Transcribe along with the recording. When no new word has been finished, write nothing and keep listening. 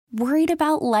Worried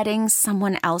about letting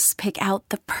someone else pick out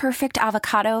the perfect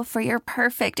avocado for your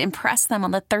perfect impress them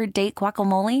on the third date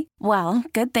guacamole? Well,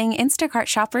 good thing Instacart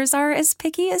shoppers are as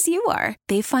picky as you are.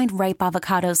 They find ripe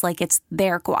avocados like it's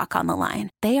their guac on the line.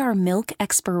 They are milk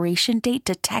expiration date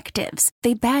detectives.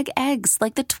 They bag eggs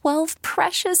like the 12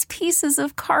 precious pieces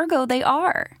of cargo they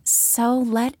are. So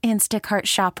let Instacart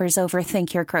shoppers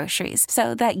overthink your groceries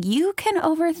so that you can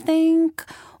overthink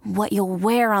what you'll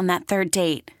wear on that third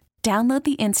date. Download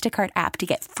the Instacart app to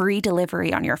get free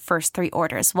delivery on your first 3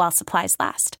 orders while supplies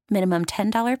last. Minimum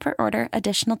 $10 per order.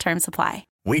 Additional terms apply.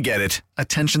 We get it.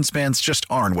 Attention spans just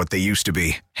aren't what they used to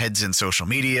be. Heads in social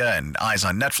media and eyes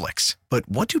on Netflix. But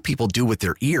what do people do with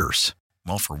their ears?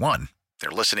 Well, for one, they're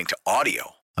listening to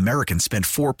audio. Americans spend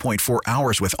 4.4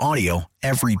 hours with audio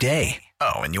every day.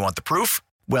 Oh, and you want the proof?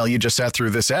 Well, you just sat through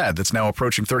this ad that's now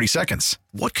approaching 30 seconds.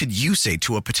 What could you say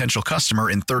to a potential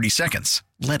customer in 30 seconds?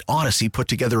 Let Odyssey put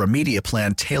together a media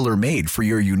plan tailor-made for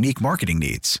your unique marketing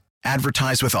needs.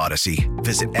 Advertise with Odyssey.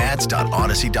 Visit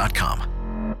ads.odyssey.com.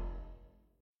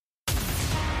 It's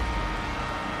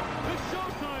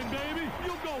showtime, baby.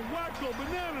 You go wacko,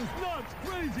 bananas, nuts,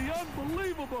 crazy,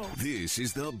 unbelievable. This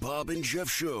is the Bob and Jeff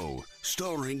Show,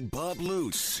 starring Bob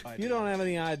Lutz. You don't have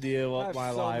any idea what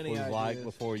my life was like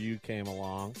before you came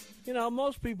along. You know,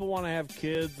 most people want to have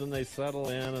kids and they settle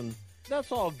in, and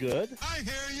that's all good. I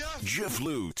hear ya. Jeff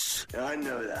Lutz. I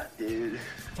know that, dude.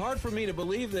 It's hard for me to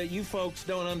believe that you folks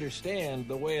don't understand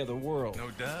the way of the world.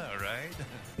 No duh, right?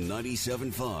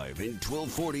 97.5 and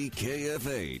 1240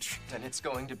 KFH. And it's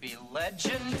going to be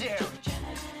legendary.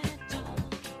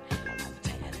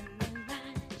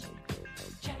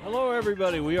 Hello,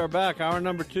 everybody. We are back. Hour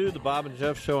number 2, the Bob and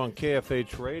Jeff Show on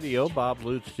KFH Radio. Bob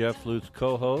Lutz, Jeff Lutz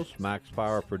co-host. Max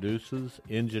Power produces,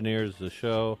 engineers the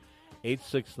show.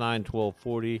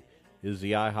 869-1240 is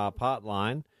the IHOP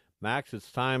hotline. Max,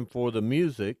 it's time for the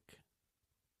music.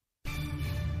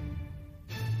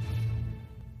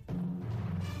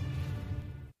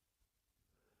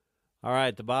 All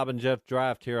right, the Bob and Jeff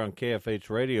draft here on KFH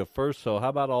Radio. First, so how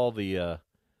about all the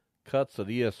cuts at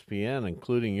ESPN,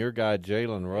 including your guy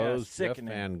Jalen Rose, Jeff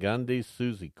Van Gundy,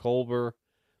 Susie Colbert,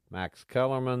 Max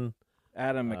Kellerman,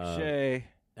 Adam McShay,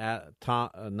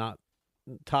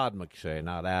 Todd McShay,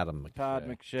 not Adam McShay. Todd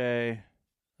McShay.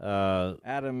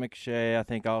 Adam McShay, I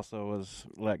think, also was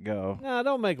let go. No,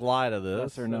 don't make light of this.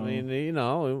 Lesser known. I mean, you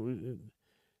know,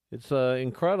 it's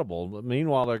incredible.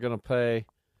 Meanwhile, they're going to pay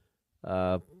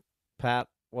Pat,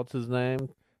 what's his name?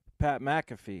 Pat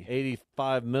McAfee.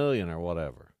 $85 million or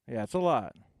whatever. Yeah, it's a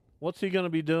lot. What's he going to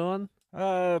be doing?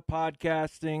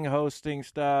 Podcasting, hosting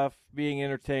stuff, being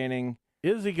entertaining.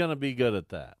 Is he going to be good at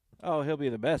that? Oh, he'll be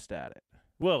the best at it.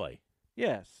 Will he?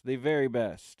 Yes, the very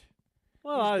best.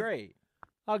 Well, He's great.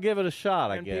 I'll give it a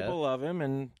shot, and I guess. People love him,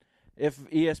 and if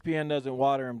ESPN doesn't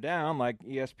water him down like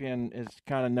ESPN is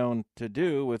kind of known to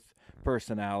do with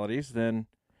personalities, then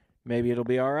maybe it'll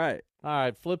be all right. All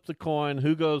right, flip the coin.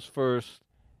 Who goes first?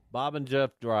 Bob and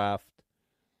Jeff draft.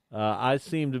 I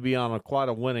seem to be on quite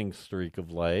a winning streak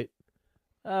of late.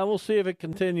 We'll see if it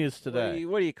continues today.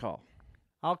 What do you call?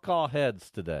 I'll call heads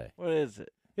today. What is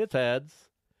it? It's heads.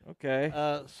 Okay.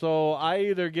 So I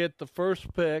either get the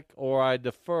first pick or I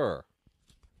defer.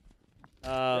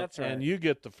 That's right. And you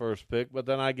get the first pick, but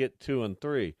then I get 2 and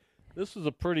 3. This is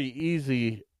a pretty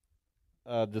easy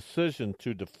decision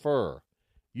to defer.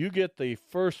 You get the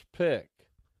first pick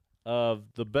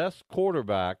of the best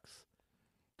quarterbacks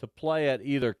to play at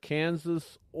either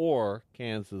Kansas or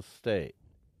Kansas State.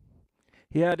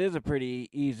 Yeah, it is a pretty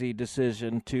easy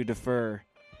decision to defer.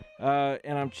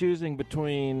 And I'm choosing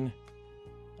between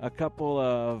a couple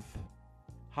of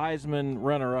Heisman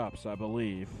runner-ups, I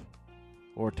believe,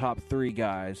 or top 3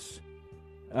 guys.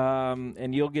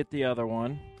 And you'll get the other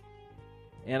one.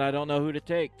 And I don't know who to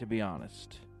take, to be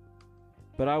honest.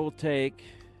 But I will take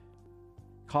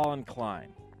Colin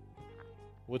Klein.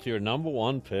 With your number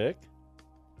 1 pick?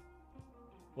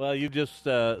 Well, you just,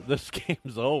 this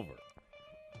game's over.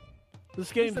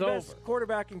 This game's He's the over. best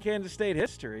quarterback in Kansas State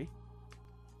history.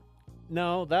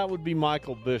 No, that would be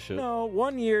Michael Bishop. No,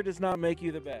 1 year does not make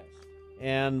you the best.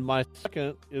 And my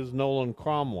second is Nolan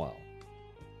Cromwell.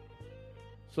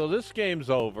 So this game's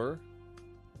over.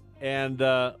 And,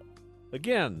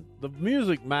 again, the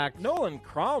music Max... Nolan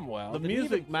Cromwell? The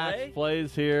music Max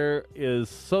plays here is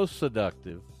so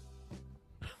seductive.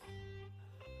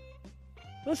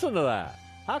 Listen to that.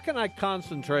 How can I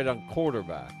concentrate on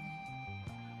quarterback?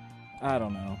 I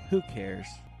don't know. Who cares?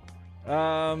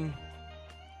 I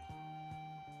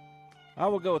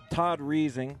will go with Todd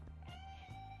Reesing.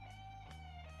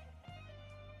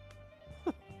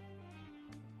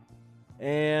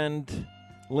 And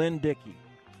Lynn Dickey.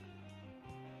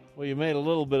 Well, you made a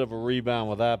little bit of a rebound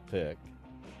with that pick.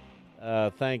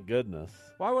 Thank goodness.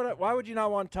 Why would you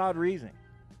not want Todd Reesing?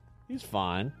 He's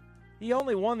fine. He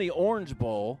only won the Orange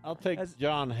Bowl. I'll take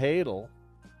John Hadel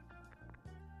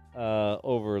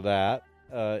over that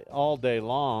all day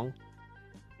long.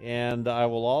 And I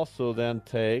will also then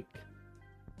take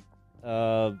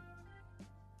it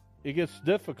gets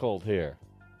difficult here.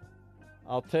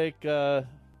 I'll take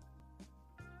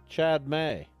Chad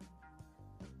May,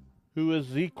 who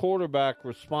is the quarterback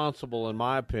responsible, in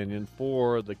my opinion,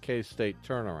 for the K-State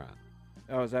turnaround.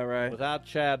 Oh, is that right? Without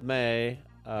Chad May,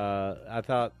 I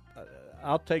thought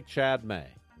I'll take Chad May.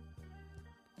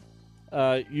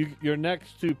 Your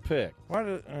next two picks.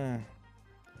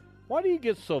 Why do you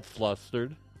get so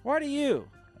flustered? Why do you?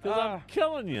 Because I'm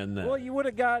killing you in that. Well, you would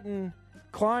have gotten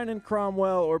Klein and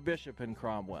Cromwell or Bishop and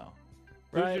Cromwell.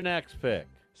 Right? Who's your next pick?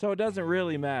 So it doesn't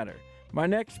really matter. My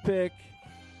next pick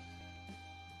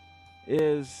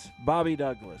is Bobby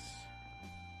Douglas.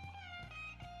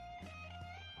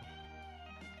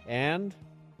 And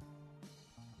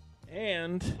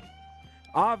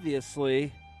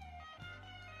obviously,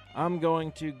 I'm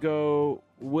going to go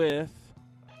with,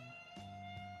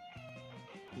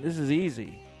 this is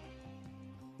easy,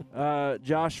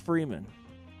 Josh Freeman.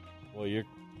 Well, you're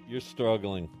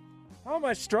struggling. How am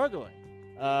I struggling?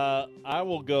 I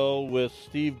will go with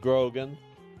Steve Grogan,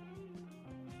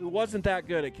 Who wasn't that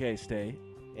good at K-State.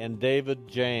 and David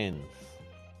James.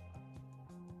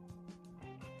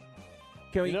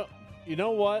 Can we? You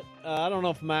know what? I don't know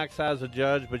if Max has a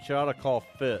judge, but you ought to call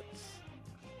Fitz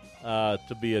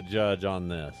to be a judge on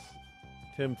this.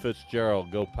 Tim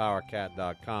Fitzgerald,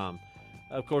 GoPowerCat.com.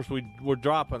 Of course, we're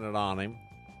dropping it on him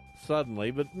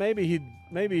suddenly, but maybe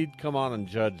he'd come on and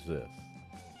judge this.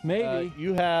 Maybe.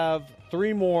 You have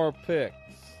three more picks.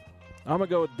 I'm going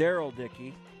to go with Daryl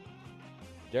Dickey.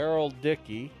 Daryl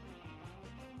Dickey.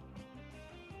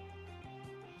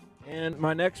 And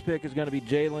my next pick is going to be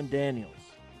Jalen Daniels.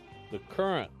 The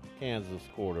current Kansas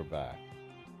quarterback.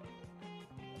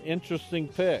 Interesting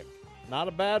pick. Not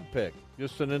a bad pick,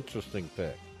 just an interesting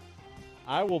pick.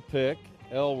 I will pick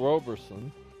L.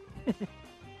 Roberson.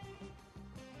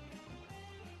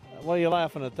 Why are you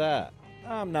laughing at that?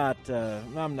 I'm not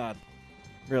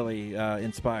really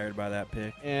inspired by that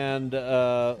pick. And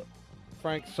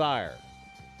Frank Sire.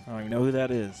 I don't even know who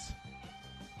that is.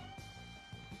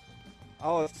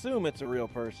 I'll assume it's a real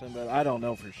person, but I don't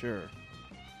know for sure.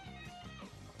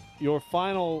 Your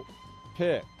final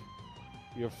pick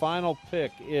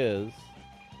is,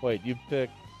 wait, you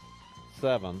picked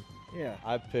 7. Yeah.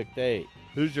 I picked 8.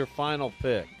 Who's your final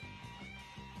pick?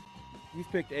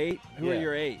 You've picked 8? Who Yeah. are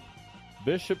your 8?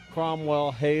 Bishop,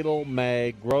 Cromwell, Hadel,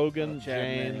 May, Grogan, Chad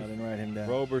May. I James, didn't write him down.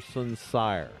 Roberson,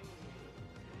 Sire.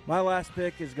 My last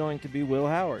pick is going to be Will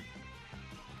Howard.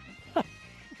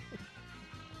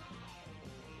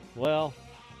 Well,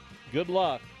 good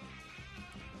luck.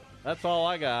 That's all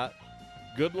I got.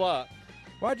 Good luck.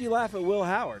 Why'd you laugh at Will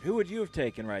Howard? Who would you have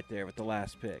taken right there with the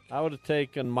last pick? I would have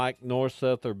taken Mike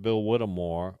Norseth or Bill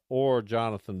Whittemore or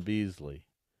Jonathan Beasley.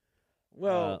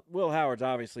 Well, Will Howard's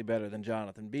obviously better than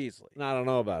Jonathan Beasley. I don't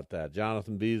know about that.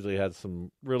 Jonathan Beasley had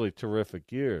some really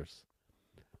terrific years.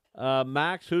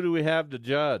 Max, who do we have to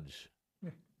judge?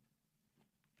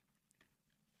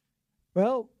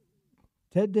 Well,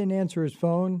 Ted didn't answer his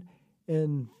phone,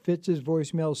 and Fitz's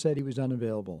voicemail said he was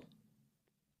unavailable.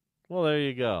 Well, there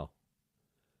you go.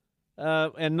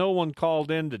 And no one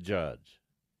called in to judge.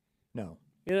 No.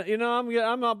 You know,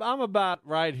 I'm about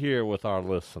right here with our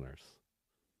listeners.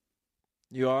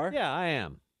 You are? Yeah, I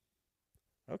am.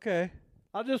 Okay.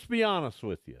 I'll just be honest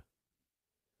with you.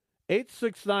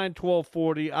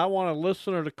 869-1240. I want a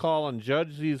listener to call and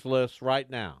judge these lists right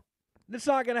now. It's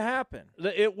not going to happen.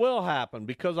 It will happen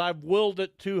because I've willed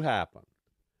it to happen.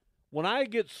 When I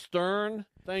get stern,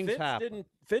 things happen.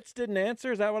 Fitz didn't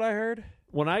answer? Is that what I heard?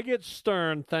 When I get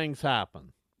stern, things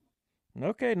happen.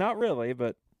 Okay, not really,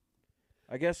 but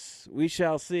I guess we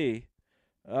shall see.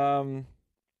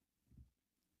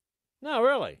 No,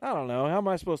 really. I don't know. How am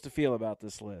I supposed to feel about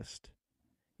this list?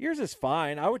 Yours is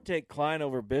fine. I would take Klein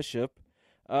over Bishop.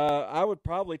 I would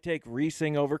probably take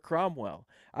Reesing over Cromwell.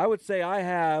 I would say I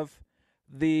have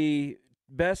the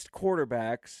best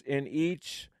quarterbacks in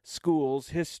each school's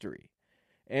history.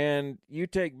 And you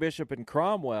take Bishop and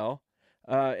Cromwell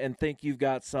and think you've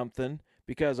got something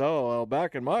because,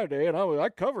 back in my day, and I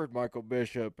covered Michael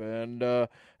Bishop, and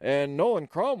Nolan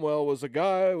Cromwell was a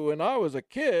guy when I was a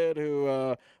kid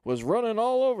who was running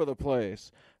all over the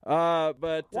place.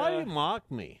 But why do you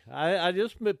mock me? I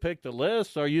just picked a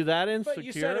list. Are you that insecure? But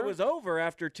you said it was over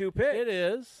after 2 picks. It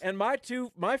is. And my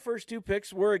first 2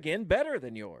 picks were again better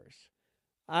than yours.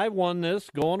 I won this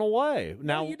going away.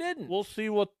 Now no, you didn't. We'll see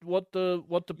what the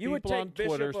You would people take on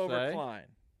Twitter Bishop over say. Klein.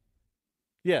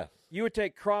 Yes. You would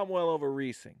take Cromwell over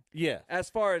Reesing. Yes. As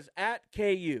far as at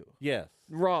KU. Yes.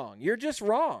 Wrong. You're just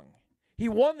wrong. He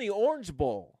won the Orange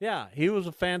Bowl. Yeah, he was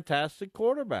a fantastic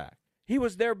quarterback. He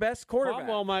was their best quarterback.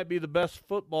 Cromwell might be the best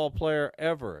football player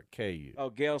ever at KU. Oh,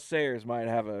 Gale Sayers might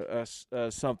have a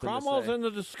something Cromwell's to say. in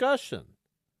the discussion.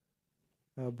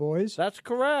 Boys? That's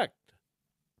correct.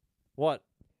 What?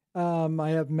 I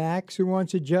have Max who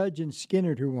wants a judge and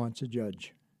Skinner who wants a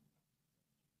judge.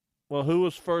 Well, who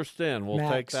was first in? We'll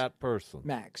Max. take that person.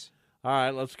 Max. All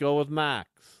right, let's go with Max,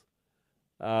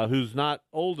 who's not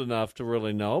old enough to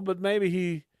really know, but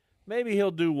maybe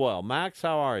he'll do well. Max,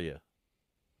 how are you?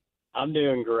 I'm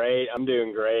doing great.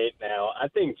 Now, I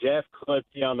think Jeff clipped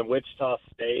you on the Wichita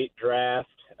State draft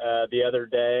the other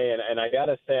day, and I got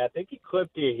to say, I think he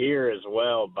clipped you here as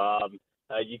well, Bob.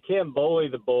 You can't bully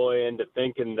the boy into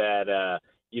thinking that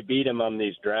you beat him on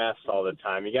these drafts all the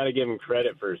time. You got to give him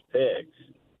credit for his picks.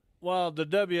 Well, the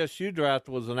WSU draft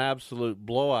was an absolute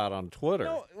blowout on Twitter.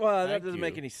 No, well, that doesn't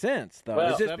make any sense, though.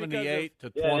 Well, Is it 78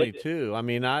 to Yeah, 22. I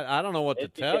mean, I don't know what to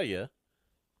tell you.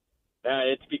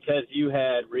 It's because you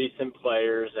had recent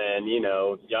players and,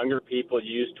 younger people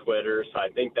use Twitter, so I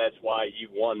think that's why you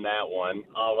won that one,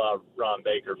 a la Ron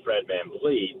Baker, Fred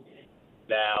VanVleet.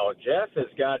 Now, Jeff has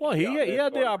got Well, he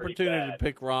had the opportunity to to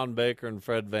pick Ron Baker and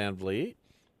Fred VanVleet.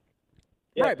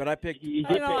 Yeah, right, but I picked.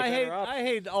 I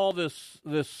hate all this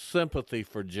sympathy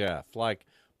for Jeff. Like,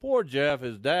 poor Jeff,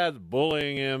 his dad's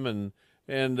bullying him,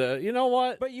 and you know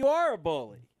what? But you are a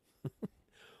bully.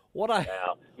 What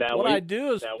I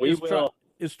do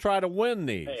is try to win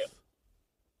these. Hey,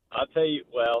 I'll tell you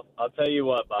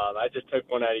what, Bob. I just took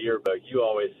one out of your book. You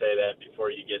always say that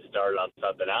before you get started on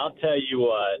something. I'll tell you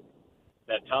what.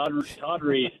 That Todd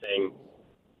Reesing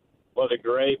was a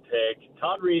great pick. If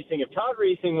Todd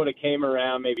Reesing would have came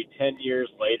around maybe 10 years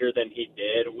later than he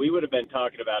did, we would have been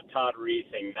talking about Todd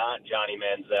Reesing, not Johnny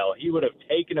Manziel. He would have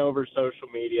taken over social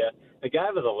media. The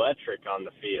guy was electric on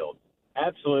the field,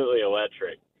 absolutely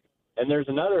electric. And there's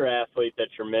another athlete that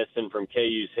you're missing from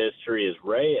KU's history is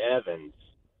Ray Evans,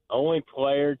 only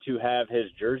player to have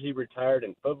his jersey retired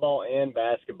in football and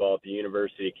basketball at the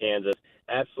University of Kansas.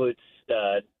 Absolute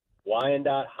stud.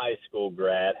 Wyandotte High School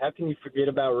grad. How can you forget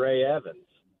about Ray Evans?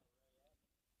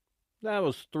 That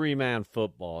was three-man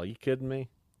football. Are you kidding me?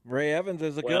 Ray Evans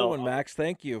is a good one, Max.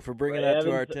 Thank you for bringing that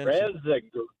to our attention.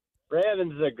 Ray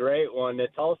Evans is a great one.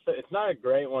 It's not a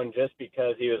great one just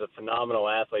because he was a phenomenal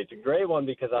athlete. It's a great one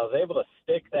because I was able to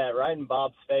stick that right in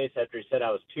Bob's face after he said I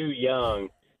was too young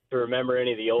to remember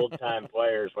any of the old-time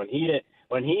players when he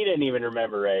didn't even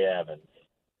remember Ray Evans.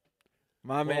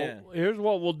 My man. Here's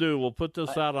what we'll do. We'll put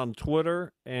this out on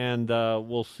Twitter, and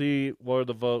we'll see where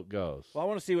the vote goes. Well, I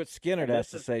want to see what Skinner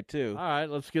has to say, too. All right,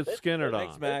 let's get Skinner on.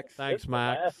 Thanks, Max. Thanks,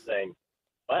 Max.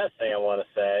 Last thing I want to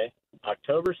say,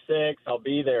 October 6th, I'll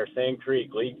be there, Sand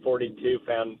Creek, League 42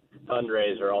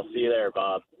 fundraiser. I'll see you there,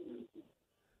 Bob.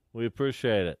 We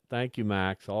appreciate it. Thank you,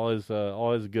 Max. Always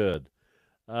good.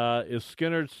 Is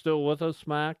Skinner still with us,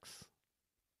 Max?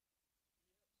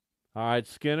 All right,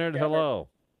 Skinner, hello.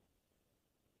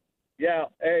 Yeah.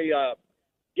 Hey,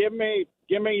 give me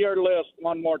your list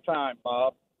one more time,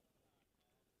 Bob.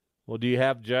 Well, do you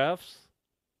have Jeff's?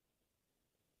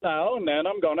 No, and then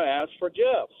I'm going to ask for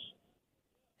Jeff's.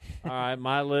 All right,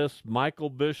 my list: Michael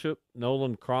Bishop,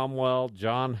 Nolan Cromwell,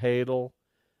 John Hadel,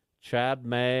 Chad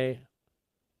May,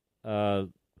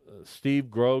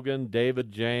 Steve Grogan,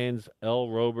 David James, L.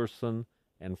 Roberson,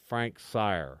 and Frank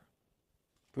Sire.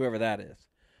 Whoever that is.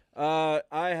 I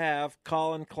have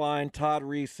Colin Klein, Todd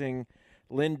Reesing,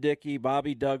 Lynn Dickey,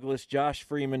 Bobby Douglas, Josh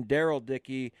Freeman, Daryl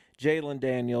Dickey, Jalen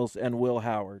Daniels, and Will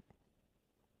Howard.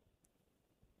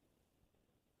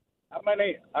 How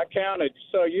many? I counted.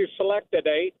 So you selected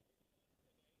 8?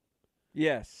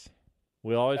 Yes.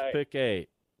 We always pick 8.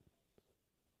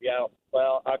 Yeah,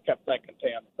 well, I kept thinking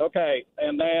 10. Okay,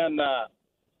 and then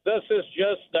this is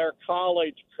just their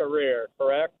college career,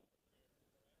 correct?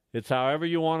 It's however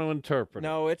you want to interpret it.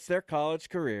 No, it's their college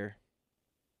career.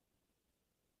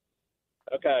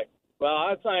 Okay. Well,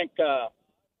 I think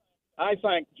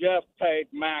Jeff paid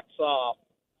Max off,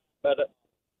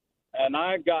 and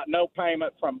I got no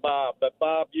payment from Bob. But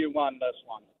Bob, you won this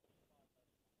one.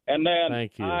 And then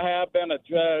Thank you. I have been a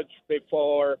judge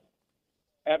before.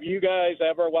 Have you guys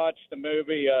ever watched the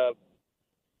movie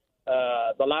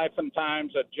The Life and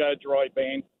Times of Judge Roy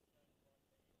Bean?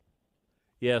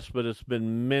 Yes, but it's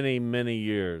been many, many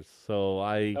years, so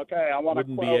I wouldn't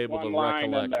be quote able to one line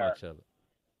in recollect there. much of it.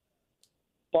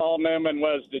 Paul Newman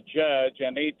was the judge,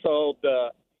 and he told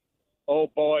the oh,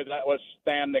 boy, that was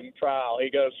standing trial. He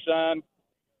goes, son,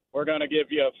 we're going to give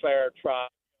you a fair trial,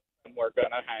 and we're going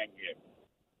to hang you.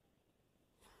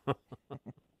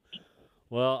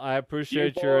 Well, I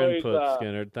appreciate You your boys, input,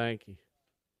 Skinner. Thank you.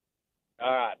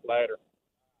 All right, later.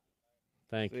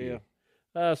 Thank See you.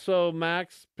 ya. So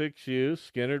Max picks you,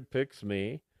 Skinner picks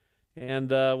me,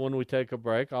 and when we take a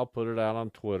break, I'll put it out on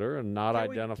Twitter and not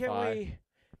identify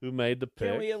who made the pick.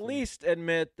 Can we at least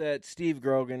admit that Steve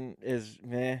Grogan is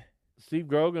meh? Steve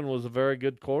Grogan was a very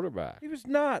good quarterback. He was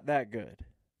not that good.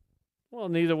 Well,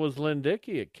 neither was Lynn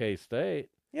Dickey at K-State.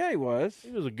 Yeah, he was.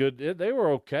 He was a good. They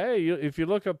were okay. If you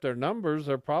look up their numbers,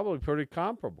 they're probably pretty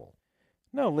comparable.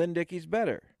 No, Lynn Dickey's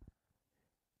better.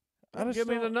 Give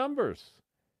me the numbers.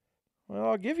 Well,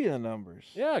 I'll give you the numbers.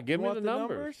 Yeah, give You me want the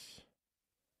numbers.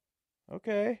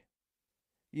 Okay.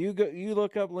 You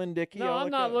look up Lynn Dickey. No, I'm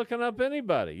not looking up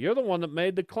anybody. You're the one that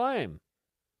made the claim.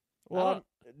 Well,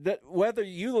 whether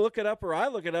you look it up or I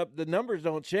look it up, the numbers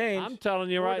don't change. I'm telling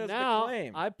you right now,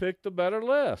 I picked the better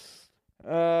list.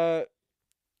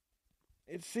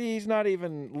 He's not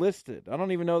even listed. I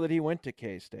don't even know that he went to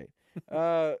K-State.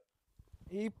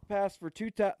 He passed for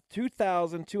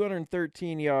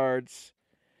 2,213 yards,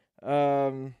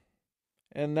 and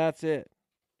that's it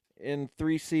in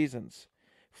 3 seasons.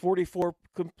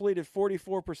 Completed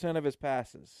 44% of his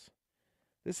passes.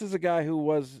 This is a guy who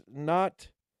was not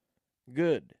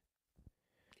good.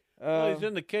 Well, he's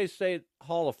in the K-State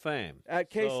Hall of Fame. At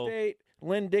K-State,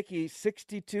 Lynn Dickey,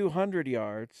 6,200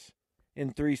 yards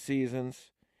in 3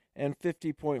 seasons and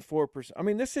 50.4%. I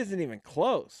mean, this isn't even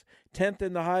close. 10th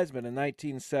in the Heisman in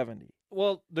 1970.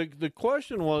 Well, the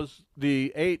question was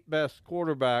the 8 best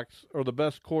quarterbacks or the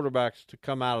best quarterbacks to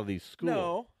come out of these schools.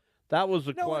 No. That was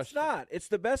the question. No, it's not. It's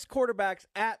the best quarterbacks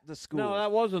at the school. No, that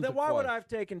wasn't then the why question. would I have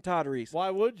taken Todd Reese? Why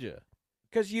would you?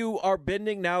 Because you are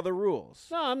bending now the rules.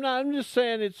 No, I'm not. I'm just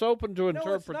saying it's open to No,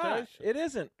 interpretation. it's not. It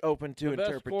isn't open to the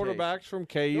interpretation. best quarterbacks from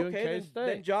KU and Okay, K-State.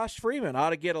 then Josh Freeman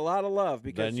ought to get a lot of love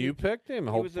because then you picked him.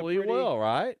 he was a Hopefully, he will.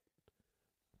 Right.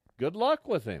 Good luck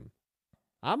with him.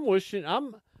 I'm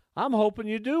hoping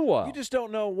you do well. You just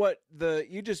don't know what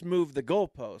you just move the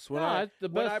goalposts. When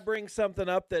I bring something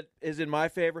up that is in my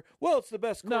favor, well, it's the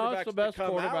best quarterbacks No, it's the best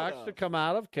quarterbacks to come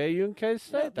out of KU and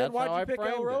K-State. Then why'd you pick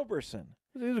Al Roberson?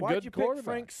 He's a Why'd good you quarterback. pick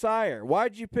Frank Sire?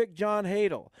 Why'd you pick John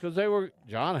Hadel? Because they were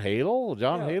John Hadel.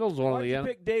 John Hadel's one Why'd of the you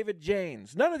pick David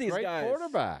Janes? None of these great guys.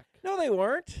 quarterback. No, they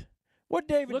weren't. What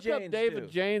David Look Janes up David do?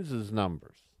 Janes's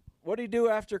numbers. What did he do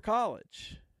after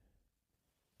college?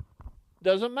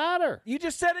 Doesn't matter. You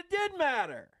just said it did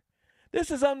matter.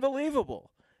 This is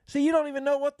unbelievable. See, you don't even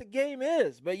know what the game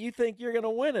is, but you think you're going to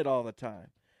win it all the time.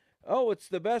 Oh, it's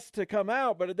the best to come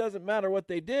out, but it doesn't matter what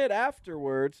they did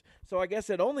afterwards. So I guess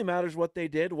it only matters what they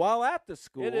did while at the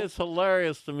school. It is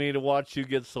hilarious to me to watch you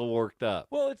get so worked up.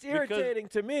 Well, it's irritating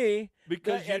to me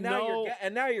because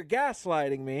now you're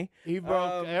gaslighting me. He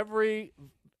broke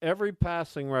every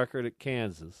passing record at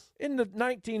Kansas in the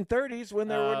 1930s when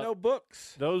there were no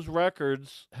books. Those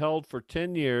records held for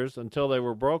 10 years until they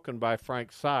were broken by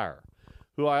Frank Sire,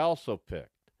 who I also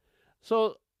picked.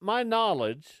 So my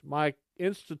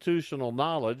institutional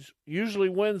knowledge usually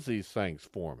wins these things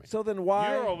for me. So then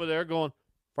why you're over there going,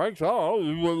 Frank Sire?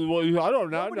 I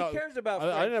don't know. Nobody cares about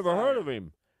Frank I never heard of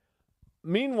him.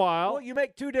 Meanwhile, well, you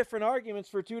make 2 different arguments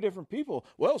for 2 different people.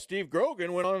 Well, Steve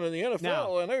Grogan went on in the NFL,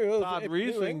 now, and Todd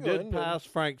Reesing did pass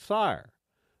Frank Sire.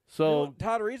 So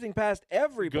Todd Reesing passed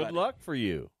everybody. Good luck for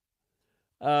you.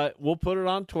 We'll put it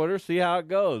on Twitter, see how it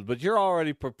goes. But you're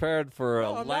already prepared for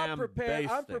I'm not prepared.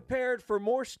 I'm prepared for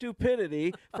more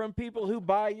stupidity from people who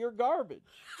buy your garbage.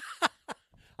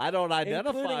 I don't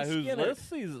identify whose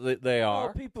lists they are.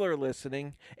 Oh, people are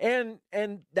listening, and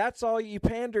that's all you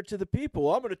pander to the people.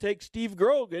 Well, I'm going to take Steve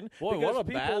Grogan. Boy, what a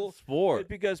bad sport!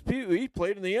 Because he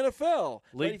played in the NFL.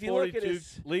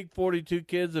 League 42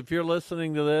 kids, if you're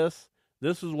listening to this,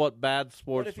 this is what bad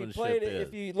sportsmanship is.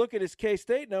 If you look at his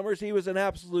K-State numbers, he was an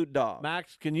absolute dog.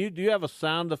 Max, do you have a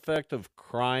sound effect of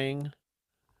crying?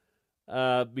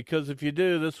 Because if you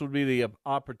do, this would be the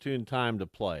opportune time to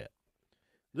play it.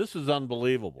 This is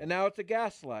unbelievable. And now it's a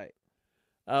gaslight.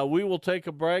 We will take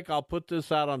a break. I'll put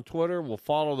this out on Twitter. We'll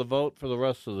follow the vote for the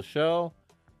rest of the show,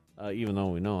 even though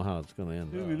we know how it's going to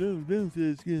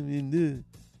end.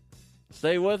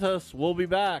 Stay with us. We'll be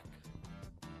back.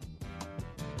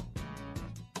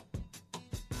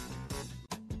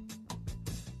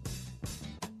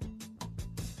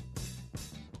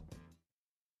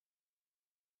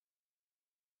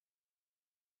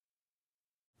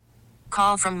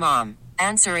 Call from mom.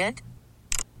 Answer it.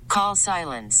 Call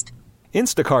silenced.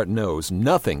 Instacart knows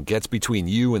nothing gets between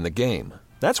you and the game.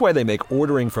 That's why they make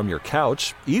ordering from your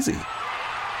couch easy.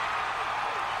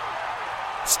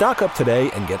 Stock up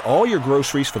today and get all your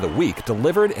groceries for the week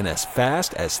delivered in as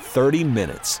fast as 30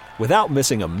 minutes without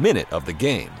missing a minute of the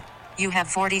game. You have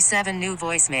 47 new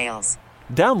voicemails.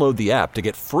 Download the app to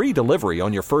get free delivery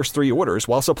on your first 3 orders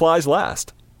while supplies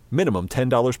last. Minimum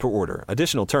 $10 per order.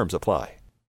 Additional terms apply.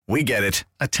 We get it.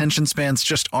 Attention spans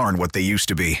just aren't what they used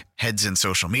to be. Heads in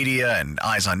social media and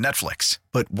eyes on Netflix.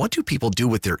 But what do people do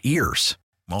with their ears?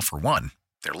 Well, for one,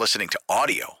 they're listening to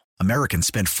audio. Americans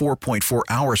spend 4.4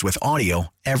 hours with audio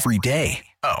every day.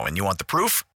 Oh, and you want the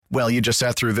proof? Well, you just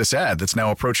sat through this ad that's now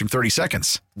approaching 30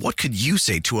 seconds. What could you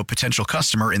say to a potential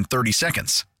customer in 30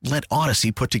 seconds? Let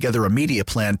Odyssey put together a media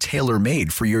plan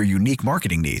tailor-made for your unique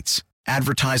marketing needs.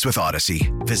 Advertise with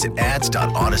Odyssey. Visit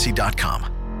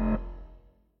ads.odyssey.com.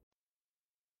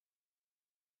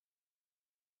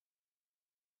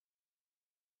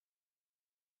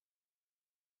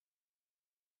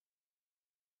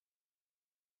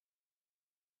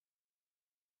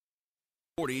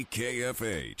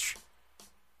 KFH.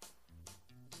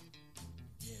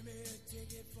 Give me a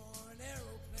ticket for an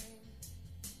aeroplane.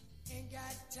 Ain't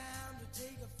got time to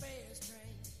take a fast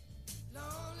train.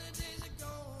 Lonely days are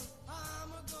gone,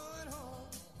 I'm a-going home.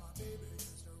 My baby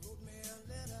just wrote me a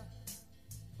letter.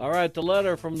 All right, the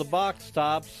letter from the Box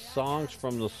Tops, songs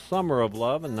from the Summer of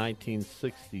Love in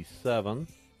 1967.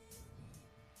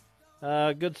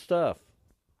 Good stuff.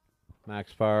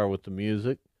 Max Power with the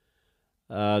music.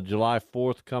 July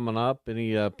 4th coming up.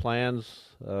 Any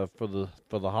plans for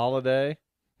the holiday?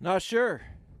 Not sure.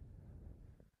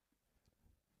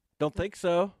 Don't think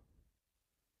so.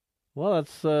 Well,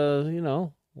 that's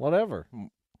whatever. I'm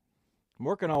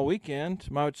working all weekend.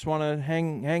 Might just want to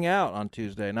hang out on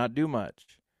Tuesday, not do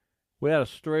much. We had a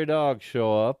stray dog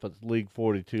show up at League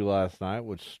 42 last night,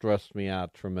 which stressed me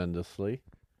out tremendously.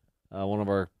 One of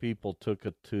our people took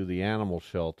it to the animal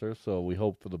shelter, so we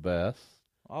hope for the best.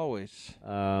 Always.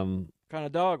 What kind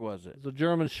of dog was it? It's a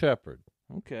German Shepherd.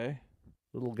 Okay.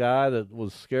 Little guy that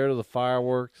was scared of the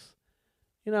fireworks.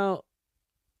 You know,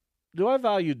 do I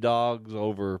value dogs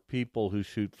over people who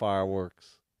shoot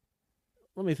fireworks?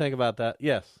 Let me think about that.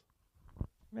 Yes.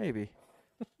 Maybe.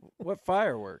 What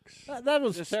fireworks? That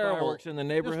was just terrible. Fireworks in the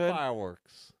neighborhood? Just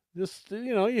fireworks. Just,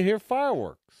 you hear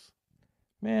fireworks.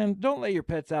 Man, don't let your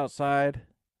pets outside.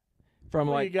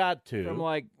 You got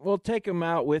to. Well, take them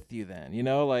out with you then,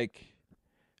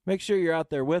 make sure you're out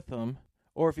there with them.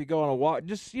 Or if you go on a walk,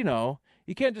 just, you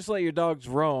can't just let your dogs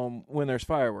roam when there's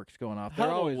fireworks going off. They're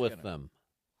Huddle with them.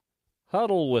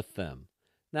 Huddle with them.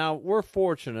 Now, we're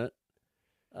fortunate.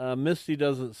 Misty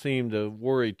doesn't seem to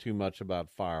worry too much about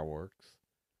fireworks.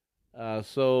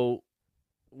 So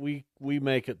we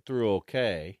make it through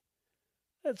okay.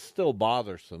 It's still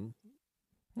bothersome.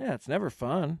 Yeah, it's never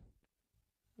fun.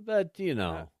 But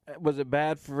was it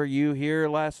bad for you here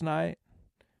last night?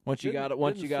 Once you got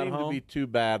home, didn't seem to be too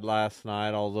bad last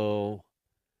night. Although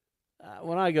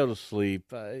when I go to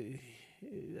sleep, I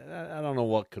don't know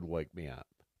what could wake me up.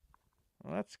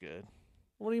 Well, that's good.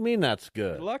 What do you mean that's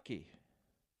good? You're lucky.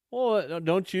 Well,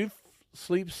 don't you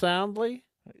sleep soundly?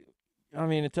 I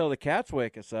mean, until the cats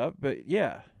wake us up. But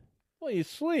yeah. Well, you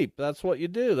sleep. That's what you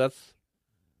do. That's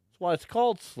why it's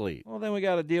called sleep. Well, then we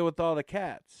got to deal with all the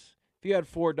cats. If you had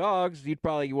 4 dogs, you'd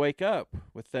probably wake up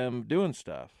with them doing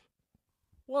stuff.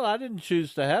 Well, I didn't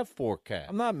choose to have 4 cats.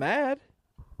 I'm not mad.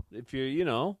 If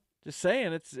you're, just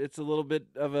saying, it's a little bit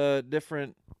of a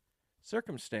different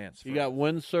circumstance. You got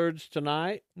wind surge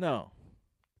tonight? No.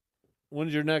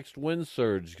 When's your next wind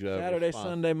surge? Saturday, response?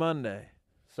 Sunday, Monday.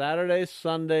 Saturday,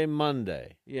 Sunday,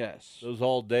 Monday. Yes. Those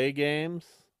all day games?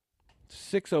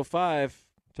 6:05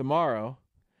 tomorrow.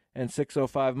 And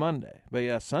 6:05 Monday. But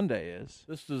yeah, Sunday is.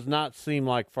 This does not seem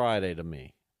like Friday to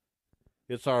me.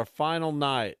 It's our final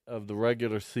night of the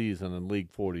regular season in League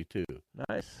 42.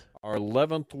 Nice. Our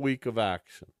 11th week of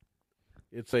action.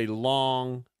 It's a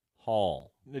long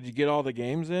haul. Did you get all the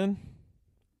games in?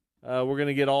 We're going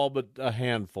to get all but a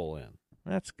handful in.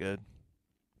 That's good.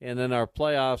 And then our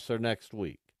playoffs are next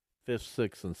week, 5th,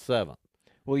 6th, and 7th.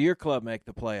 Will your club make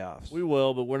the playoffs? We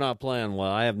will, but we're not playing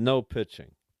well. I have no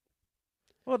pitching.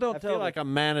 Well, I feel like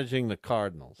I'm managing the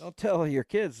Cardinals. Don't tell your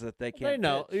kids that they can't. They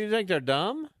know. Pitch. You think they're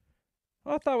dumb?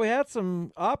 Well, I thought we had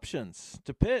some options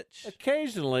to pitch.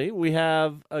 Occasionally, we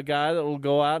have a guy that will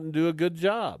go out and do a good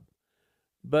job,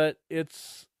 but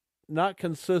it's not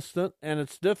consistent and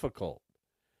it's difficult.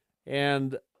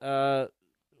 And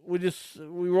we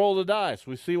roll the dice.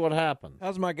 We see what happens.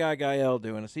 How's my guy Gael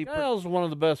doing? Is he? Gael's one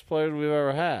of the best players we've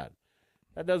ever had.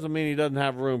 That doesn't mean he doesn't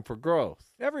have room for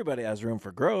growth. Everybody has room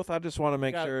for growth. I just want to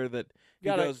make sure that he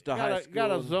goes to high school. Got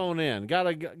to zone in. Got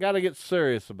to get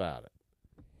serious about it.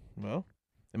 Well,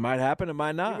 It might happen. It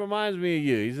might not. He reminds me of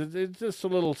you. He's just a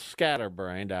little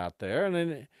scatterbrained out there, and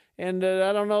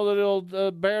I don't know that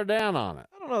he'll bear down on it.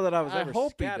 I don't know that I was ever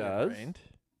hope he scatterbrained.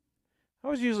 I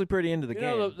was usually pretty into the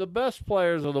game. Know, the best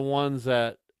players are the ones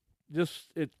that just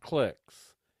it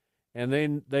clicks,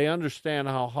 and they understand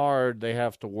how hard they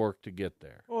have to work to get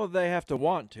there. Well, they have to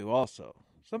want to also.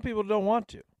 Some people don't want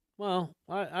to. Well,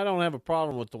 I don't have a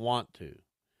problem with the want to.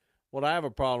 What I have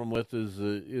a problem with is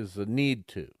the need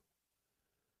to.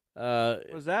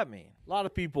 What does that mean? A lot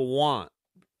of people want.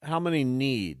 How many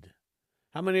need?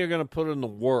 How many are going to put in the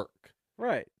work?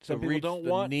 Right. Some people don't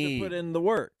want to put in the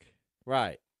work.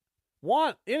 Right.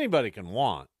 Want, anybody can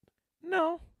want.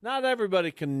 No. Not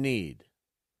everybody can need.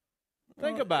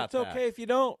 Think about that. It's okay if you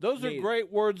don't. Those are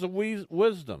great words of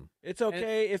wisdom. It's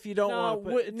okay if you don't want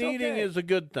to put. Needing is a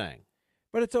good thing.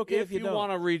 But it's okay if you don't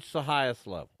want to reach the highest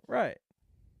level. Right.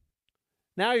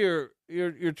 Now you're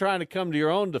trying to come to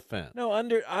your own defense. No, I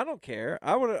don't care.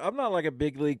 I'm not like a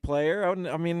big league player. I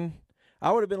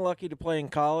would have been lucky to play in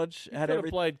college. You could have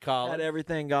played college. Had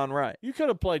everything gone right. You could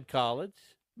have played college.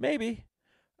 Maybe.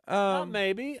 Not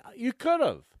maybe. You could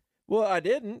have. Well, I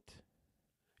didn't.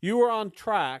 You were on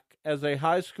track as a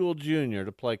high school junior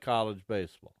to play college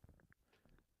baseball.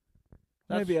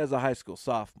 Maybe as a high school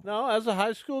sophomore. No, as a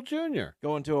high school junior.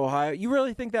 Going to Ohio. You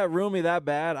really think that ruined me that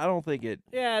bad? I don't think it.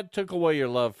 Yeah, it took away your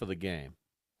love for the game.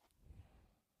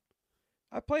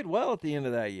 I played well at the end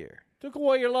of that year. Took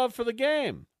away your love for the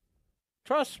game.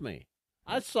 Trust me.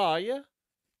 I saw you.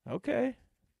 Okay.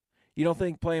 You don't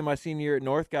think playing my senior year at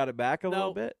North got it back a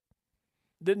little bit?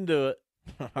 Didn't do it.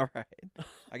 All right.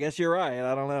 I guess you're right.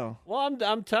 I don't know. Well,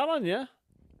 I'm telling you.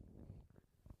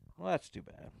 Well, that's too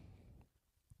bad.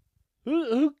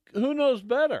 Who knows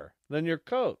better than your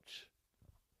coach?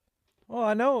 Well,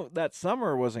 I know that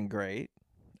summer wasn't great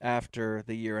after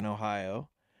the year in Ohio,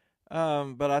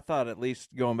 but I thought at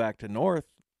least going back to North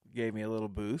gave me a little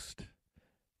boost.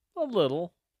 A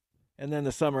little. And then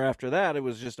the summer after that, it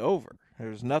was just over. There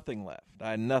was nothing left.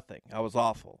 I had nothing. I was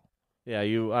awful. Yeah,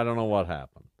 I don't know what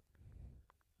happened.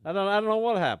 I don't know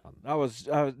what happened.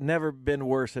 I've never been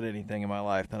worse at anything in my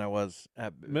life than I was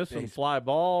at missing fly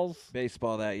balls,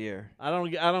 baseball that year. I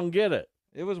don't get it.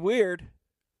 It was weird.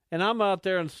 And I'm out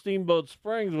there in Steamboat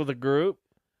Springs with a group,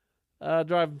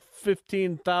 driving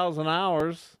 15,000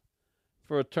 hours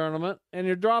for a tournament, and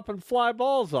you're dropping fly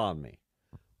balls on me.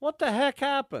 What the heck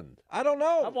happened? I don't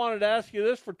know. I wanted to ask you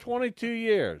this for 22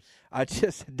 years. I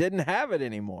just didn't have it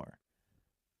anymore.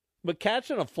 But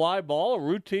catching a fly ball, a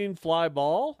routine fly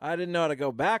ball? I didn't know how to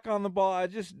go back on the ball. I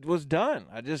just was done.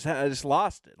 I just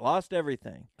lost it. Lost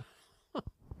everything.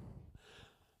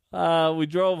 We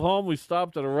drove home. We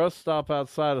stopped at a rest stop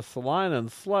outside of Salina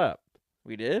and slept.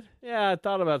 We did? Yeah, I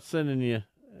thought about sending you.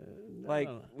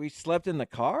 We slept in the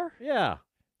car? Yeah.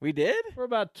 We did? For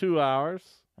about 2 hours.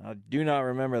 I do not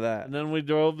remember that. And then we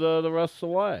drove the rest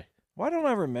away. Why don't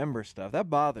I remember stuff? That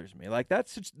bothers me. Like that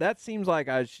seems like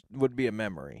would be a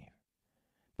memory.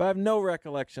 But I have no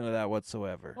recollection of that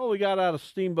whatsoever. Well, we got out of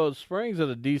Steamboat Springs at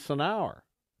a decent hour.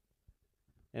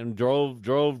 And drove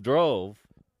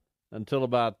until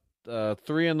about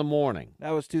 3 in the morning.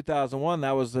 That was 2001.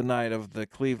 That was the night of the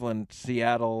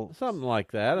Cleveland-Seattle. Something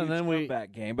like that. And then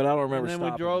comeback game, but I don't remember. And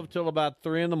then we drove till about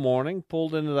 3 in the morning,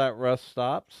 pulled into that rest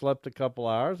stop, slept a couple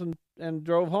hours, and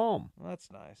drove home. Well,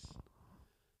 that's nice.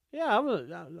 Yeah,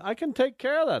 I can take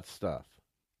care of that stuff.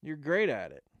 You're great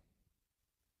at it.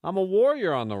 I'm a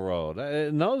warrior on the road.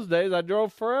 In those days, I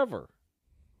drove forever.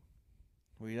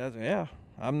 Yeah,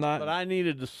 I'm not. But I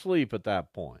needed to sleep at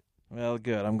that point. Well,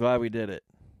 good. I'm glad we did it.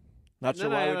 Not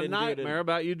sure why we didn't do it. I had a nightmare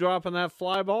about you dropping that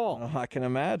fly ball. Oh, I can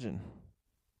imagine.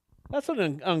 That's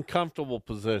an uncomfortable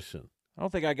position. I don't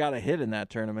think I got a hit in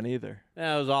that tournament either.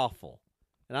 Yeah, it was awful.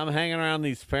 And I'm hanging around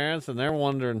these parents, and they're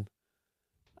wondering,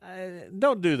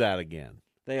 don't do that again.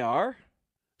 They are?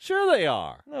 Sure they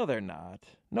are. No, they're not.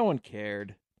 No one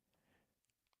cared.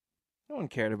 No one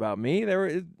cared about me. They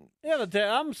were. Yeah,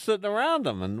 I'm sitting around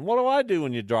them, and what do I do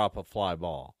when you drop a fly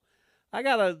ball? Who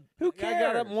cares? I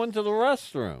got up and went to the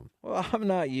restroom. Well, I'm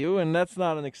not you, and that's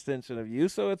not an extension of you,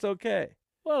 so it's okay.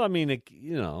 Well, I mean,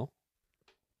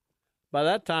 by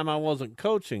that time I wasn't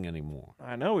coaching anymore.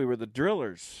 I know, we were the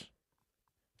Drillers.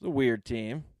 It was a weird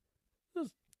team.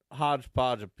 Just a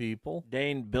hodgepodge of people.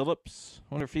 Dane Billups. I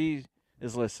wonder if he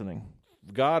is listening.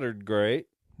 Goddard, great.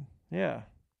 Yeah.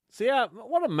 See,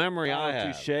 what a memory I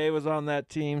have. Kyle Touche was on that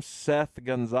team. Seth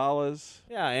Gonzalez.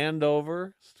 Yeah,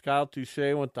 Andover. Kyle Touche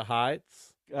went to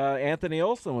Heights. Anthony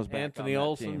Olson was back Anthony on that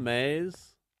Olson, team.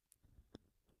 Mays.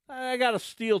 I got a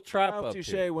steel trap Kyle up Touche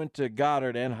here. went to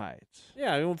Goddard and Heights.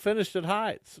 Yeah, he finished at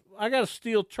Heights. I got a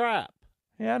steel trap.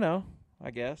 Yeah, I know.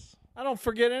 I guess. I don't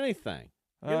forget anything.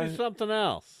 Give me something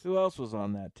else. Who else was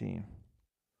on that team?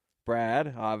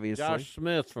 Brad, obviously. Josh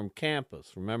Smith from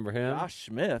campus. Remember him? Josh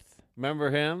Smith? Remember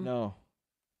him? No.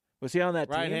 Was he on that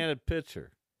team? Right-handed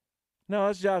pitcher. No,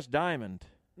 that's Josh Diamond.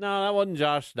 No, that wasn't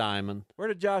Josh Diamond. Where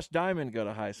did Josh Diamond go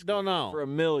to high school? Don't know. For $1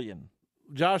 million.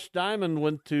 Josh Diamond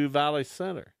went to Valley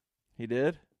Center. He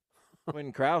did?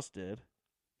 Quentin Krause did.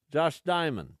 Josh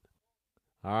Diamond.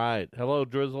 All right. Hello,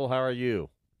 Drizzle. How are you?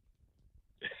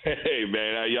 Hey,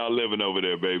 man. How y'all living over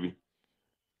there, baby?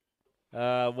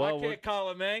 Well, I can't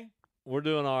call it, man. We're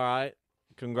doing all right.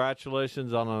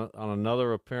 Congratulations on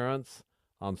another appearance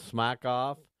on Smack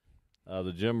Off,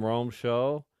 the Jim Rome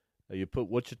show. You put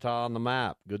Wichita on the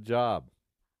map. Good job.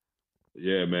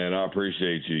 Yeah, man. I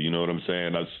appreciate you. You know what I'm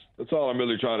saying? That's all I'm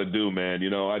really trying to do, man. You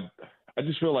know, I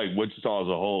just feel like Wichita as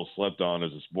a whole slept on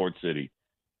as a sports city.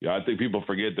 Yeah, I think people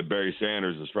forget that Barry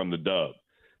Sanders is from the Dub.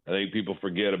 I think people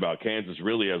forget about Kansas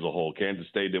really as a whole. Kansas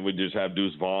State, then we just have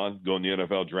Deuce Vaughn go in the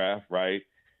NFL draft, right?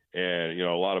 And, you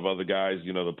know, a lot of other guys,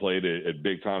 you know, that played at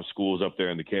big-time schools up there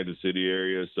in the Kansas City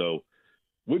area. So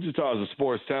Wichita is a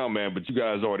sports town, man, but you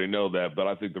guys already know that. But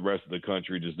I think the rest of the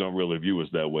country just don't really view us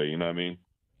that way. You know what I mean?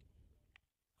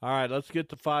 All right, let's get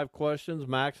to 5 questions.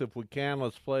 Max, if we can,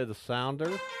 let's play the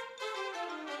sounder.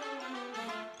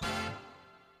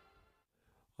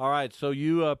 All right, so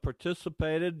you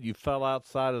participated. You fell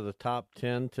outside of the top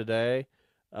 10 today.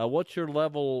 What's your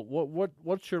level?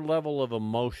 What's your level of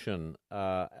emotion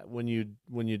when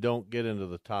you don't get into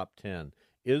the top 10?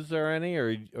 Is there any,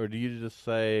 or do you just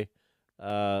say,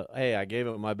 "Hey, I gave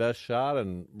it my best shot,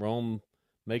 and Rome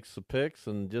makes the picks,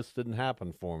 and just didn't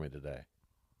happen for me today"?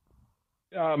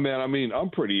 Yeah, man. I mean,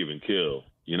 I'm pretty even keel.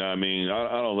 You know what I mean?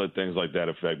 I don't let things like that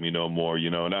affect me no more.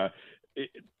 You know, and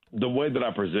the way that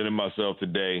I presented myself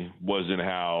today wasn't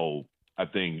how I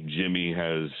think Jimmy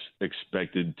has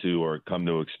expected to or come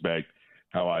to expect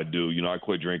how I do. You know, I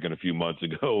quit drinking a few months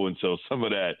ago, and so some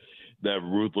of that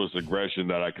ruthless aggression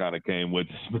that I kind of came with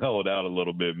smelled out a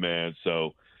little bit, man.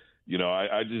 So, you know,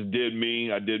 I just did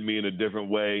me. I did me in a different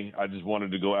way. I just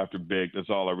wanted to go after big. That's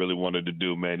all I really wanted to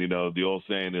do, man. You know, the old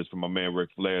saying is from my man Ric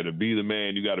Flair, to be the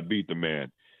man, you got to beat the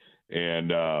man. And,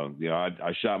 you know,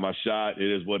 I shot my shot.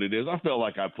 It is what it is. I felt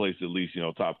like I placed at least, you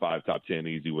know, top 5, top 10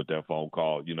 easy with that phone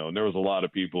call, you know, and there was a lot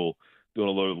of people doing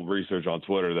a little research on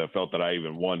Twitter that felt that I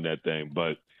even won that thing,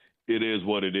 but it is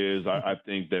what it is. I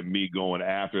think that me going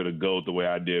after the GOAT the way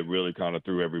I did really kind of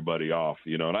threw everybody off,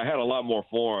 you know, and I had a lot more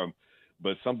for him,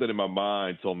 but something in my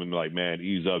mind told me like, man,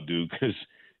 ease up, dude, because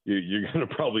you're going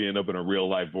to probably end up in a real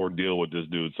life ordeal with this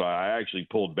dude. So I actually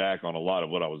pulled back on a lot of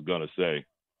what I was going to say.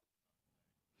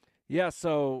 Yeah,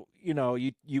 so, you know,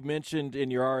 you mentioned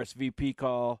in your RSVP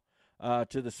call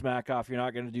to the Smack Off, you're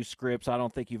not going to do scripts. I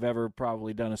don't think you've ever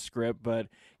probably done a script, but,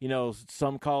 you know,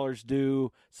 some callers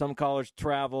do. Some callers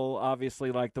travel,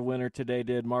 obviously, like the winner today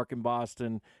did, Mark in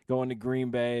Boston, going to Green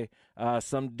Bay.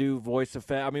 Some do voice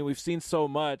effect. I mean, we've seen so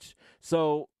much.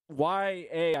 So why,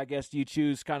 A, I guess, do you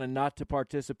choose kind of not to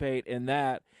participate in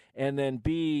that? And then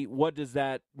B, what does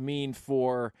that mean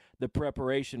for the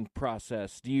preparation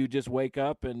process? Do you just wake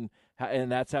up and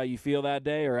that's how you feel that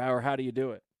day, or how do you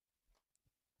do it?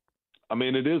 I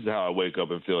mean, it is how I wake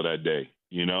up and feel that day,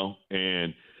 you know?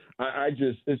 And I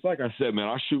just, it's like I said, man,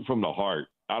 I shoot from the heart.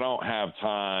 I don't have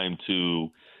time to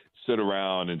sit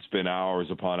around and spend hours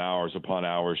upon hours upon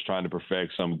hours trying to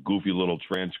perfect some goofy little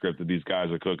transcript that these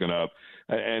guys are cooking up.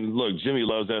 And look, Jimmy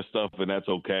loves that stuff, and that's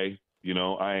okay. You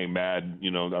know, I ain't mad. You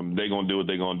know, they going to do what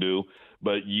they going to do.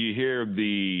 But you hear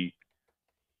the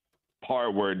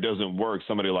part where it doesn't work,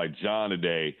 somebody like John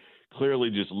today, clearly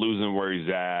just losing where he's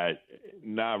at,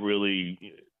 not really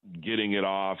getting it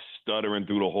off, stuttering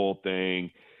through the whole thing.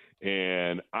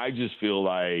 And I just feel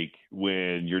like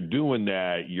when you're doing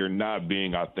that, you're not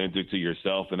being authentic to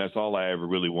yourself. And that's all I ever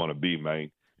really want to be, man,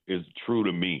 is true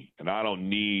to me. And I don't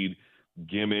need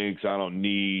gimmicks. I don't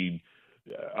need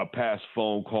a past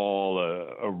phone call,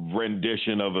 a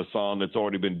rendition of a song that's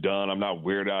already been done. I'm not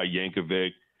Weird Al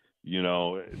Yankovic. You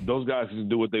know, those guys can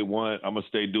do what they want. I'm going to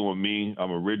stay doing me.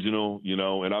 I'm original, you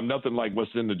know, and I'm nothing like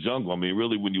what's in the jungle. I mean,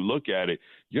 really, when you look at it,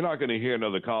 you're not going to hear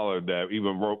another caller that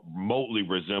even remotely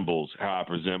resembles how I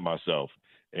present myself.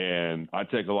 And I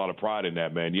take a lot of pride in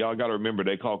that, man. Y'all got to remember,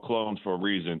 they call clones for a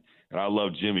reason. And I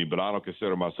love Jimmy, but I don't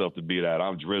consider myself to be that.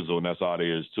 I'm Drizzle, and that's all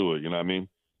there is to it. You know what I mean?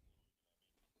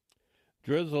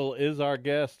 Drizzle is our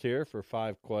guest here for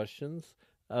 5 questions.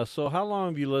 So how long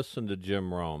have you listened to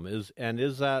Jim Rome? Is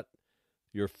that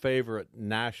your favorite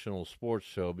national sports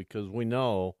show? Because we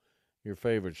know your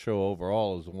favorite show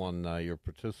overall is the one you're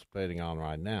participating on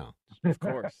right now. Of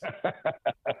course.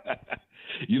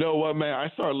 You know what, man? I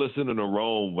started listening to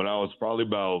Rome when I was probably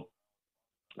about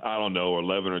I don't know,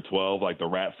 11 or 12, like the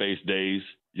rat face days,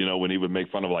 when he would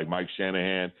make fun of like Mike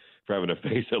Shanahan for having a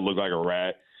face that looked like a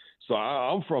rat. So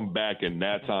I'm from back in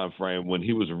that time frame when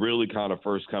he was really kind of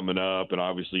first coming up, and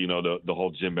obviously, the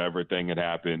whole Jim Everett thing had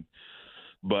happened.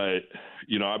 But,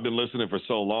 I've been listening for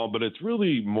so long, but it's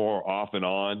really more off and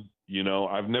on.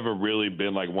 I've never really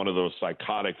been like one of those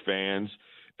psychotic fans.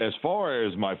 As far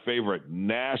as my favorite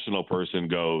national person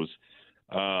goes,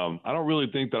 I don't really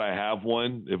think that I have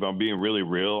one, if I'm being really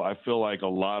real. I feel like a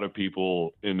lot of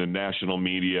people in the national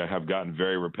media have gotten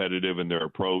very repetitive in their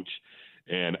approach,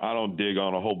 and I don't dig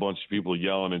on a whole bunch of people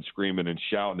yelling and screaming and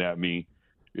shouting at me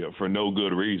for no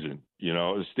good reason.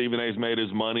 Stephen A's made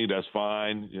his money. That's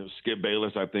fine. Skip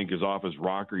Bayless, I think, is off his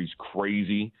rocker. He's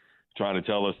crazy, trying to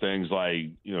tell us things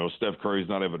like, Steph Curry's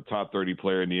not even a top 30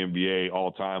 player in the NBA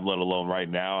all time, let alone right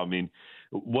now. I mean,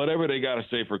 whatever they got to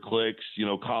say for clicks,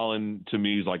 Colin to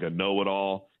me is like a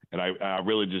know-it-all, and I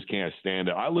really just can't stand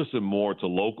it. I listen more to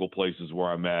local places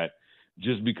where I'm at,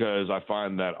 just because I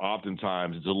find that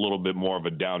oftentimes it's a little bit more of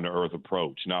a down-to-earth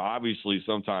approach. Now, obviously,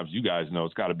 sometimes you guys know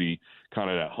it's got to be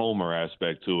kind of that homer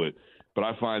aspect to it. But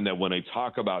I find that when they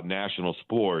talk about national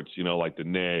sports, like the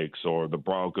Knicks or the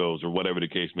Broncos or whatever the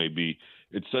case may be,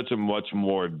 it's such a much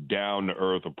more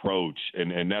down-to-earth approach,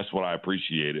 and that's what I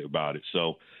appreciate about it.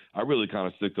 So I really kind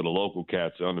of stick to the local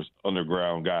cats,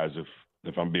 underground guys,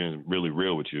 if I'm being really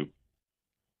real with you.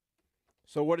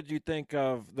 So what did you think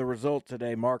of the result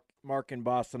today, Mark in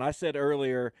Boston? I said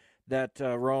earlier that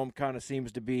Rome kind of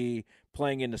seems to be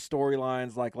playing into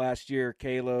storylines like last year.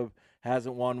 Caleb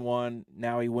hasn't won one.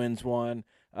 Now he wins one.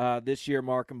 This year,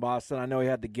 Mark in Boston, I know he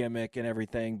had the gimmick and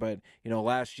everything, but,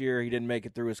 last year he didn't make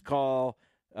it through his call.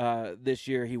 This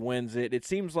year he wins it. It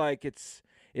seems like it's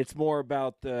more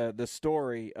about the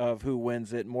story of who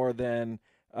wins it more than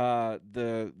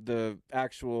the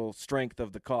actual strength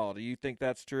of the call. Do you think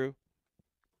that's true?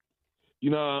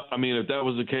 If that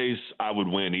was the case, I would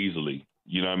win easily.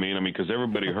 You know what I mean? Because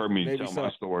everybody heard me tell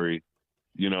my story,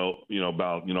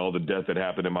 about, all the death that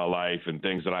happened in my life and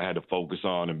things that I had to focus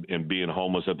on and being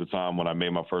homeless at the time when I made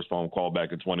my first phone call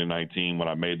back in 2019 when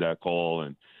I made that call.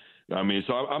 And so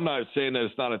I'm not saying that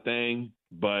it's not a thing,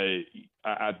 but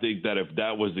I think that if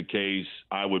that was the case,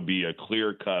 I would be a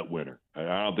clear-cut winner.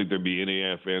 I don't think there'd be any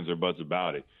fans or buts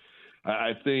about it.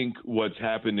 I think what's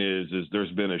happened is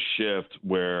there's been a shift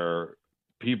where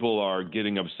people are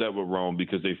getting upset with Rome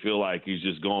because they feel like he's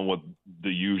just going with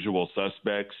the usual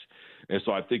suspects. And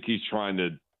so I think he's trying to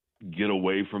get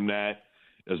away from that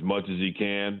as much as he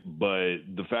can. But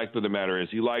the fact of the matter is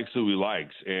he likes who he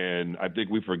likes. And I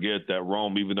think we forget that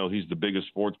Rome, even though he's the biggest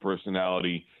sports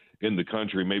personality in the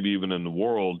country, maybe even in the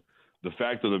world, the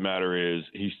fact of the matter is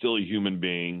he's still a human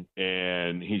being,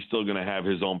 and he's still going to have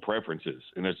his own preferences.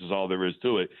 And that's just all there is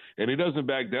to it. And he doesn't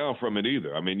back down from it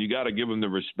either. You got to give him the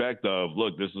respect of,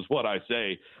 look, this is what I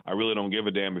say. I really don't give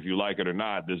a damn if you like it or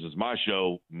not. This is my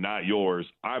show, not yours.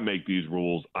 I make these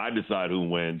rules. I decide who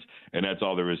wins, and that's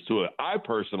all there is to it. I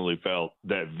personally felt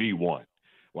that V won.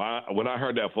 When I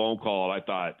heard that phone call, I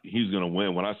thought he's going to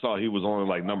win. When I saw he was only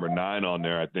like number 9 on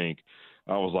there, I think,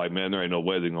 I was like, man, there ain't no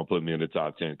way they're going to put me in the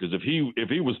top 10. Because if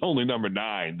he was only number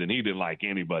 9, then he didn't like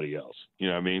anybody else. You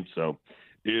know what I mean? So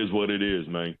it is what it is,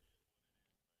 man.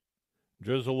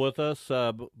 Drizzle with us.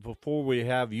 Before we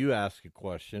have you ask a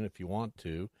question, if you want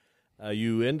to,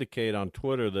 you indicate on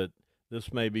Twitter that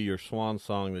this may be your swan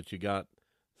song, that you got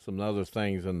some other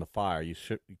things in the fire. You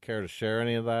care to share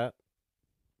any of that?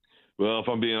 Well, if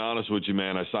I'm being honest with you,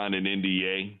 man, I signed an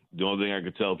NDA. The only thing I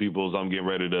could tell people is I'm getting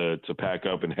ready to pack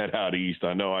up and head out east.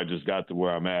 I know I just got to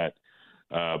where I'm at,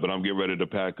 but I'm getting ready to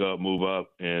pack up, move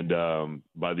up, and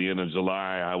by the end of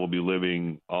July, I will be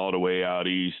living all the way out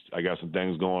east. I got some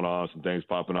things going on, some things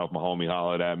popping off. My homie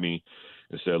hollered at me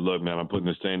and said, look, man, I'm putting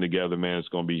this thing together, man. It's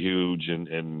going to be huge.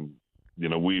 And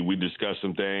we discussed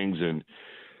some things, and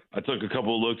I took a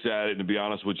couple of looks at it, and to be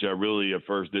honest with you, I really at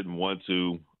first didn't want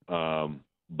to.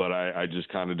 But I just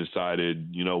kind of decided,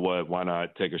 you know what, why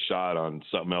not take a shot on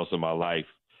something else in my life?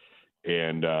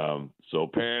 And so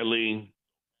apparently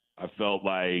I felt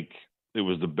like it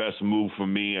was the best move for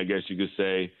me, I guess you could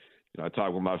say. I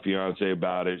talked with my fiance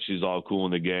about it. She's all cool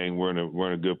in the gang. We're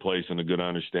in a good place and a good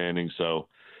understanding. So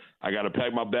I got to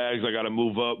pack my bags. I got to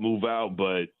move up, move out.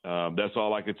 But that's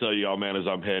all I can tell y'all, man, is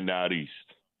I'm heading out east.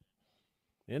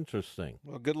 Interesting.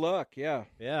 Well, good luck. Yeah.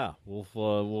 Yeah.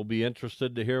 We'll be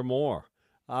interested to hear more.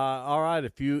 All right.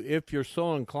 If you're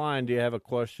so inclined, do you have a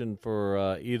question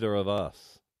for either of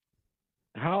us?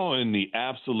 How in the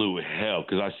absolute hell?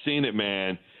 Because I've seen it,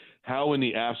 man. How in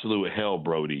the absolute hell,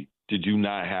 Brody, did you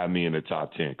not have me in the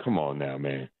top 10? Come on now,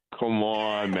 man. Come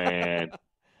on, man.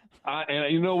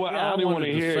 And you know what? Yeah, I don't even want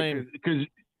to hear it because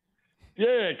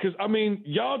Yeah, because, I mean,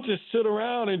 y'all just sit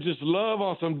around and just love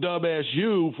on some dub-ass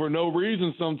you for no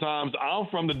reason sometimes. I'm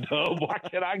from the dub. Why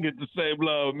can't I get the same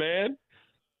love, man?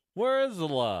 Where is the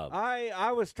love?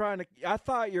 I was trying to – I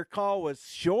thought your call was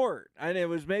short, and it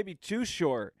was maybe too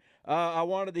short. I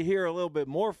wanted to hear a little bit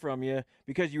more from you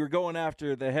because you were going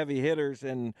after the heavy hitters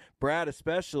and Brad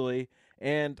especially,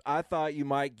 and I thought you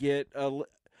might get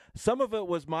some of it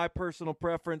was my personal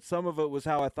preference. Some of it was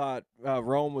how I thought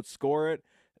Rome would score it.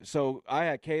 So I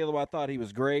had Caleb. I thought he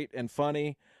was great and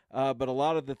funny, but a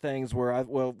lot of the things were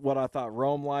what I thought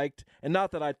Rome liked, and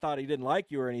not that I thought he didn't like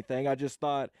you or anything. I just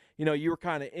thought, you were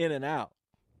kind of in and out.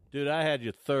 Dude, I had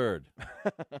you third.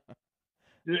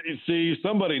 See,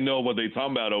 somebody know what they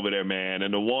talking about over there, man.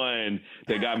 And the one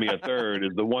that got me a third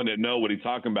is the one that know what he's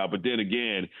talking about. But then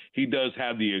again, he does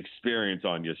have the experience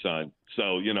on you, son.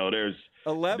 So, there's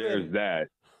 11. There's that.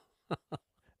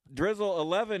 Drizzle,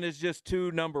 11 is just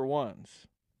 2 number ones.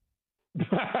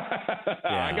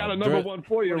 I got a number one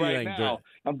for you right now.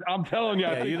 I'm telling you,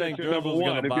 I think you're number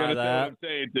one. If you understand what I'm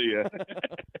saying to you.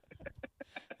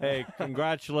 Hey,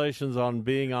 congratulations on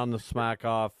being on the Smack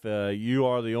Off. You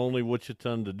are the only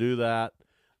Wichitan to do that.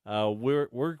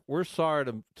 We're sorry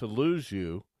to lose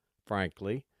you,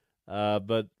 frankly.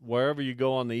 But wherever you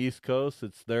go on the East Coast,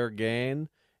 it's their gain.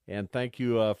 And thank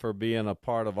you for being a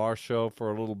part of our show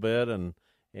for a little bit,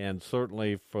 and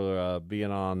certainly for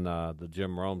being on the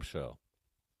Jim Rome show.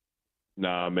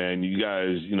 Nah, man, you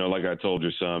guys, like I told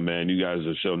your son, man, you guys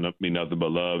have shown me nothing but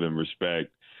love and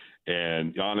respect.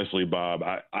 And honestly, Bob,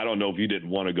 I don't know if you didn't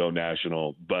want to go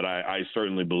national, but I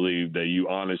certainly believe that you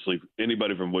honestly,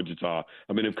 anybody from Wichita,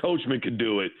 I mean, if Coachman could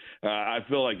do it, I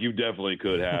feel like you definitely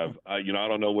could have. I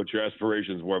don't know what your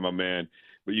aspirations were, my man,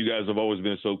 but you guys have always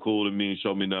been so cool to me and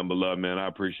showed me nothing but love, man. I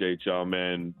appreciate y'all,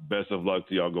 man. Best of luck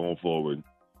to y'all going forward.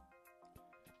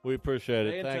 We appreciate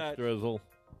it. Thanks, Drizzle.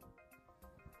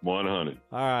 100.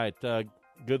 All right.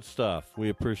 Good stuff. We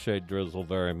appreciate Drizzle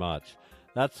very much.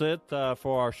 That's it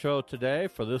for our show today.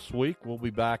 For this week, we'll be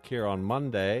back here on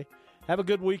Monday. Have a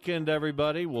good weekend,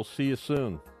 everybody. We'll see you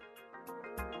soon.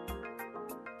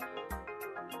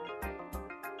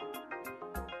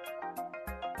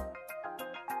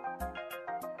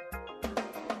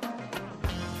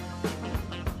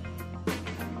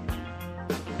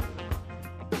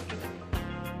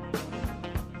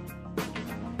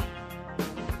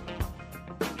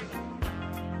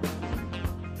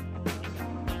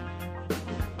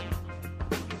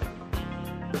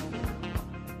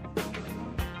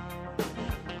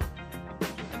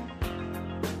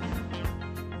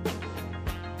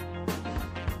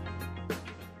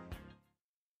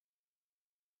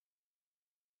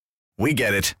 We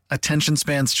get it. Attention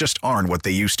spans just aren't what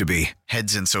they used to be.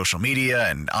 Heads in social media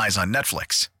and eyes on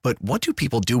Netflix. But what do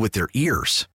people do with their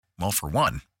ears? Well, for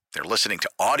one, they're listening to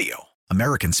audio.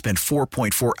 Americans spend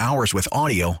 4.4 hours with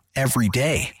audio every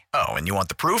day. Oh, and you want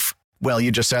the proof? Well,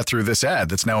 you just sat through this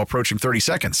ad that's now approaching 30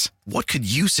 seconds. What could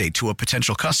you say to a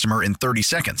potential customer in 30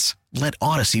 seconds? Let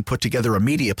Odyssey put together a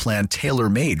media plan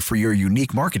tailor-made for your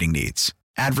unique marketing needs.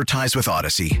 Advertise with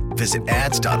Odyssey. Visit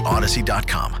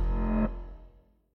ads.odyssey.com.